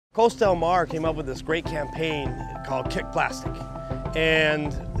Costa Sunglasses came up with this great campaign called Kick Plastic,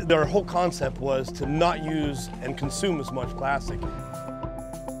 and their whole concept was to not use and consume as much plastic.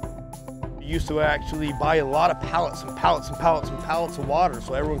 We used to actually buy a lot of pallets and pallets and pallets and pallets of water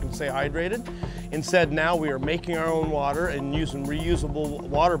so everyone could stay hydrated. Instead, now we are making our own water and using reusable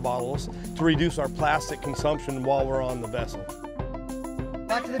water bottles to reduce our plastic consumption while we're on the vessel.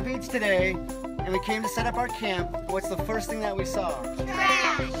 Got to the beach today, and we came to set up our camp. What's the first thing that we saw?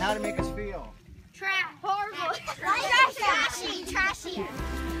 Trash. How did it make us feel? Trash. Horrible. Trashy.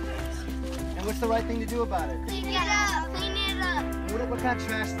 And what's the right thing to do about it? Clean it up. What kind of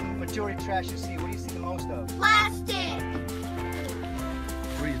trash is the majority of trash you see? What do you see the most of? Plastic.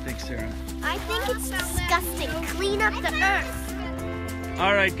 What do you think, Sarah? I think it's disgusting. Clean up the earth.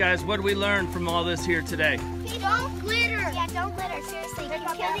 All right, guys, what did we learn from all this here today? Don't glitter. Yeah, don't glitter. Seriously, it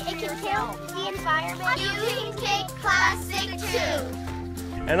can kill the environment. You can kick plastic too.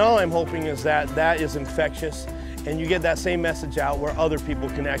 And all I'm hoping is that that is infectious and you get that same message out where other people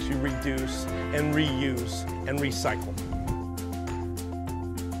can actually reduce and reuse and recycle.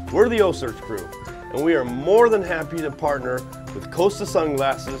 We're the OCEARCH crew, and we are more than happy to partner with Costa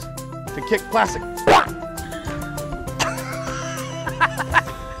Sunglasses to kick plastic.